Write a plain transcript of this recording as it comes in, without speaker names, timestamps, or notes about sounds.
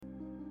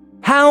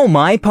How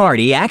my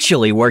party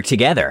actually worked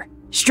together.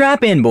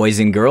 Strap in, boys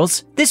and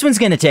girls. This one's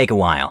gonna take a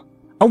while.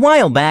 A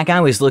while back,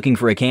 I was looking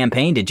for a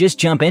campaign to just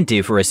jump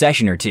into for a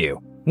session or two,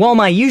 while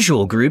my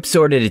usual group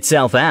sorted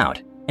itself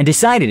out and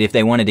decided if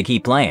they wanted to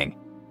keep playing.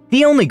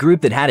 The only group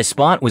that had a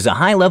spot was a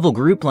high-level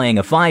group playing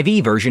a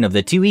 5e version of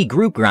the 2e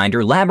group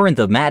grinder Labyrinth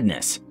of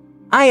Madness.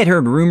 I had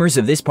heard rumors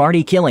of this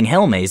party killing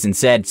Hellmaze and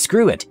said,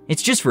 screw it,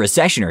 it's just for a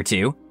session or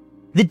two.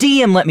 The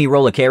DM let me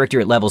roll a character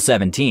at level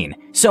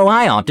 17, so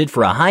I opted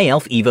for a High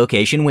Elf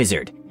Evocation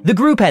Wizard. The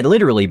group had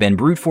literally been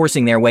brute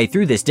forcing their way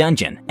through this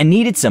dungeon and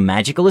needed some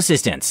magical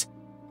assistance.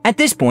 At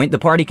this point, the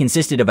party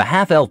consisted of a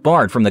half-elf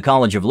bard from the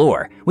College of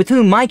Lore, with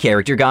whom my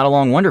character got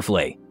along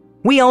wonderfully.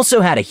 We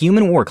also had a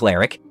human war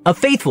cleric, a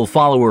faithful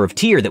follower of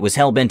Tyr that was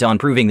hell-bent on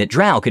proving that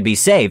Drow could be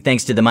saved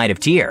thanks to the might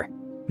of Tyr.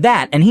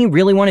 That, and he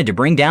really wanted to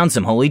bring down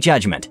some holy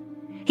judgment.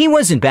 He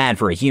wasn't bad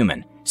for a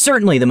human,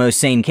 certainly the most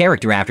sane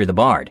character after the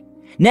bard.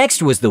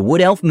 Next was the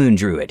Wood Elf Moon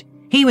Druid.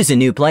 He was a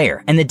new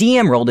player, and the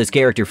DM rolled his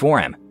character for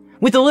him.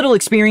 With a little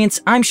experience,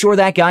 I'm sure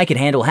that guy could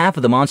handle half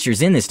of the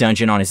monsters in this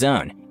dungeon on his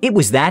own. It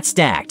was that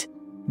stacked.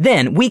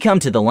 Then, we come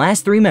to the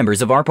last three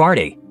members of our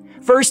party.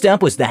 First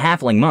up was the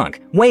Halfling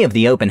Monk, Way of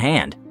the Open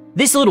Hand.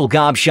 This little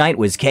gobshite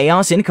was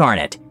chaos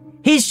incarnate.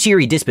 His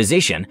cheery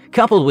disposition,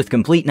 coupled with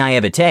complete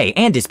naivete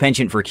and his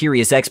penchant for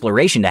curious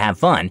exploration to have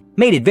fun,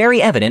 made it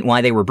very evident why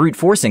they were brute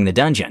forcing the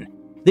dungeon.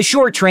 The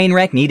short train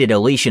wreck needed a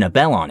leash and a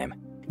bell on him.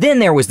 Then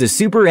there was the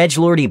super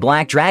edgelordy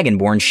Black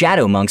Dragonborn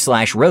Shadow Monk /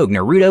 Rogue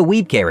Naruto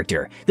Weeb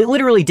character that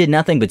literally did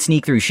nothing but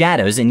sneak through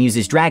shadows and use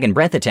his Dragon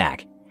Breath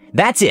attack.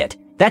 That's it.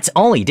 That's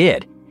all he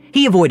did.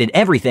 He avoided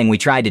everything we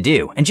tried to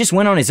do and just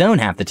went on his own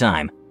half the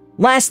time.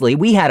 Lastly,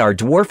 we had our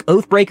Dwarf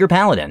Oathbreaker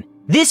Paladin.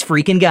 This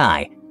freaking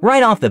guy.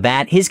 Right off the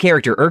bat, his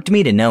character irked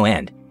me to no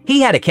end.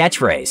 He had a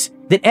catchphrase,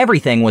 that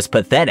everything was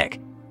pathetic.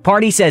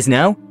 Party says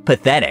no?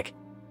 Pathetic.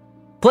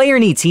 Player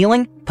needs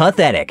healing?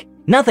 Pathetic.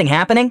 Nothing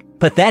happening?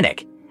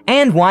 Pathetic.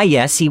 And why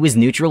yes, he was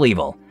neutral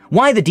evil.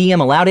 Why the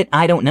DM allowed it,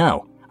 I don't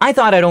know. I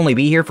thought I'd only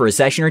be here for a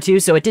session or two,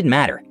 so it didn't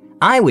matter.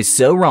 I was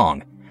so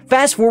wrong.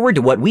 Fast forward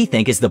to what we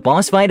think is the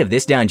boss fight of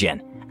this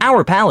dungeon.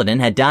 Our paladin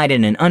had died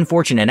in an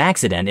unfortunate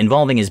accident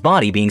involving his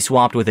body being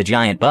swapped with a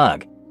giant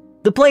bug.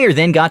 The player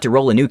then got to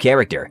roll a new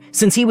character,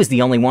 since he was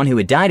the only one who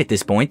had died at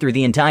this point through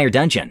the entire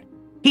dungeon.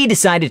 He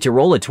decided to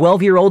roll a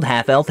 12-year-old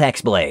half-elf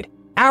Hexblade.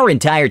 Our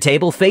entire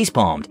table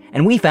facepalmed,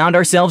 and we found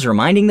ourselves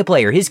reminding the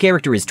player his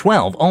character is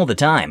 12 all the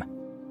time.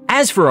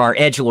 As for our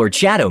edgelord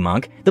Shadow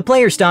Monk, the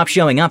player stopped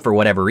showing up for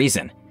whatever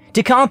reason.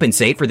 To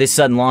compensate for this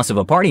sudden loss of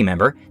a party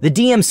member, the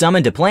DM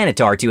summoned a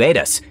Planetar to aid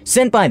us,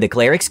 sent by the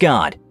cleric's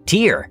god,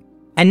 Tyr.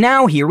 And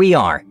now here we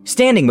are,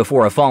 standing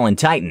before a fallen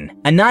titan,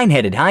 a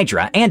 9-headed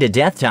hydra, and a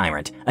death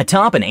tyrant,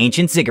 atop an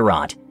ancient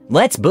ziggurat.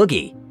 Let's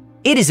boogie.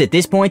 It is at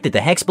this point that the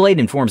Hexblade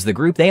informs the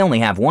group they only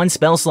have one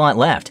spell slot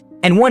left,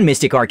 and one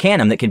Mystic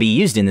Arcanum that can be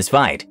used in this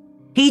fight.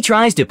 He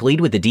tries to plead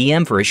with the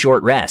DM for a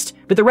short rest,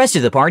 but the rest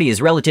of the party is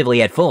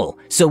relatively at full,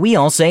 so we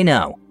all say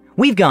no.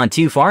 We've gone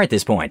too far at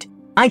this point.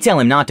 I tell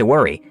him not to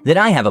worry, that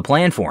I have a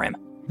plan for him.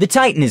 The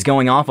Titan is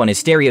going off on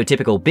his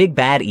stereotypical big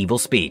bad evil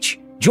speech.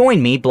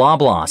 Join me, blah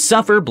blah,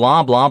 suffer,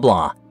 blah blah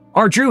blah.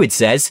 Our druid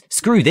says,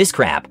 screw this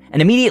crap,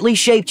 and immediately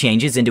shape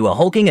changes into a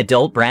hulking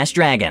adult brass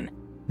dragon.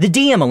 The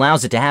DM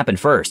allows it to happen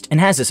first, and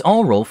has us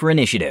all roll for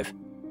initiative.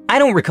 I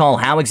don't recall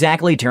how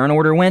exactly turn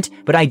order went,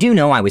 but I do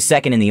know I was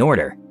second in the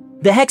order.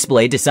 The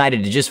Hexblade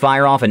decided to just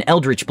fire off an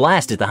Eldritch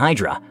Blast at the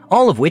Hydra,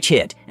 all of which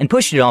hit, and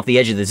pushed it off the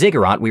edge of the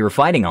ziggurat we were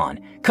fighting on,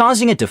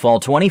 causing it to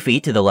fall 20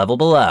 feet to the level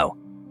below.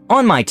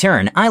 On my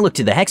turn, I looked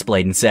to the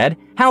Hexblade and said,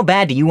 how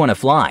bad do you want to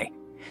fly?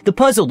 The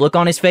puzzled look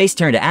on his face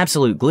turned to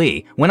absolute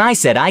glee when I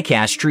said I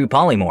cast True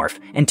Polymorph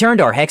and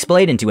turned our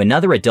Hexblade into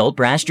another adult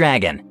brass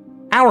dragon.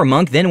 Our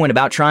monk then went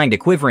about trying to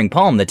Quivering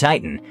Palm the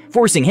Titan,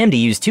 forcing him to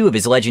use 2 of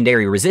his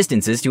legendary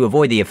resistances to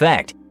avoid the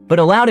effect, but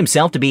allowed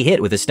himself to be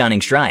hit with a stunning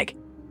strike.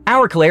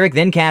 Our cleric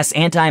then casts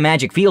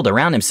Anti-Magic Field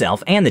around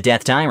himself and the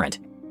Death Tyrant.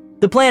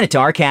 The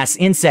Planetar casts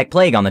Insect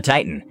Plague on the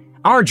Titan.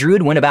 Our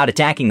druid went about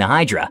attacking the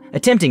Hydra,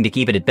 attempting to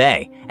keep it at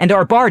bay, and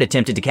our bard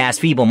attempted to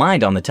cast Feeble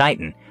Mind on the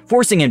Titan,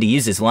 forcing him to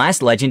use his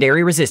last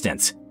legendary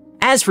resistance.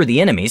 As for the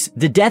enemies,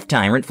 the Death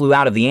Tyrant flew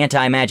out of the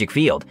Anti-Magic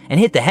Field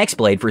and hit the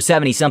Hexblade for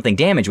 70-something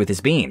damage with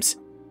his beams.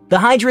 The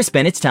Hydra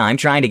spent its time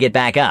trying to get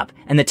back up,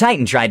 and the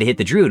Titan tried to hit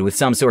the druid with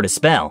some sort of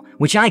spell,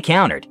 which I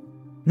countered.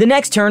 The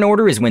next turn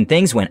order is when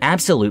things went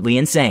absolutely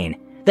insane.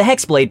 The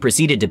Hexblade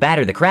proceeded to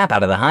batter the crap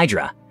out of the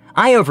Hydra.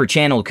 I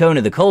overchanneled Cone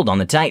of the Cold on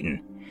the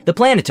Titan. The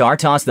Planetar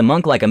tossed the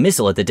monk like a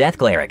missile at the Death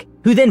Cleric,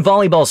 who then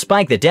volleyball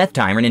spiked the Death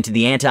Tyrant into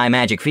the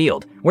Anti-Magic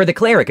Field, where the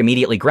Cleric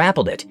immediately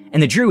grappled it,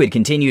 and the Druid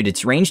continued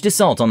its ranged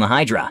assault on the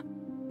Hydra.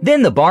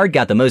 Then the Bard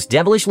got the most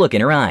devilish look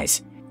in her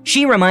eyes.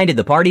 She reminded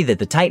the party that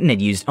the Titan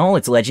had used all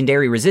its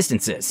legendary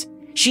resistances.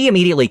 She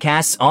immediately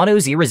casts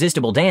Otto's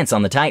Irresistible Dance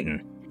on the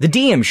Titan. The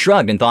DM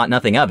shrugged and thought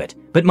nothing of it,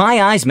 but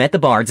my eyes met the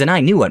Bard's and I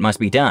knew what must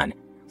be done.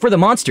 For the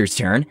monster's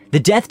turn, the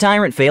Death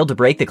Tyrant failed to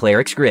break the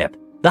Cleric's grip.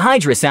 The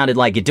Hydra sounded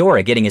like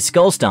Ghidorah getting his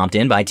skull stomped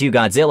in by 2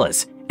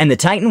 Godzillas, and the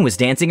Titan was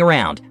dancing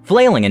around,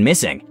 flailing and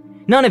missing.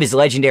 None of his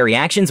legendary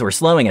actions were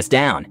slowing us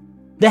down.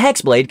 The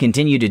Hexblade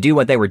continued to do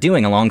what they were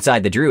doing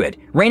alongside the Druid,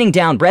 raining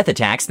down breath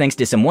attacks thanks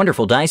to some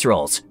wonderful dice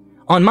rolls.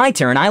 On my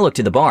turn, I looked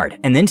to the Bard,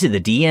 and then to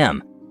the DM.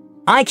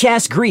 I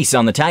cast Grease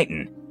on the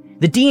Titan.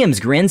 The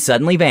DM's grin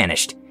suddenly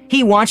vanished.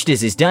 He watched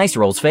as his dice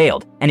rolls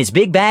failed, and his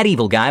big bad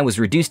evil guy was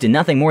reduced to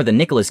nothing more than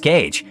Nicolas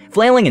Cage,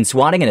 flailing and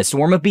swatting at a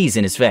swarm of bees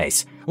in his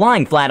face,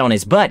 lying flat on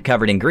his butt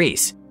covered in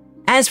grease.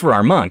 As for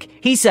our monk,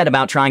 he set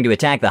about trying to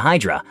attack the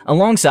Hydra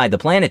alongside the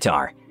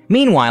Planetar.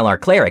 Meanwhile, our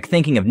cleric,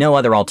 thinking of no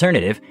other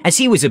alternative, as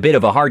he was a bit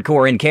of a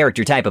hardcore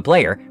in-character type of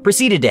player,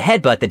 proceeded to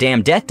headbutt the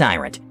damn Death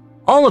Tyrant.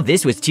 All of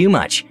this was too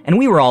much, and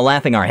we were all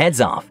laughing our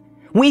heads off.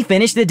 We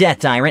finished the Death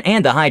Tyrant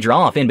and the Hydra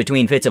off in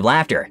between fits of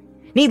laughter.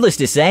 Needless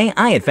to say,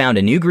 I had found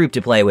a new group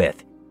to play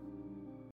with.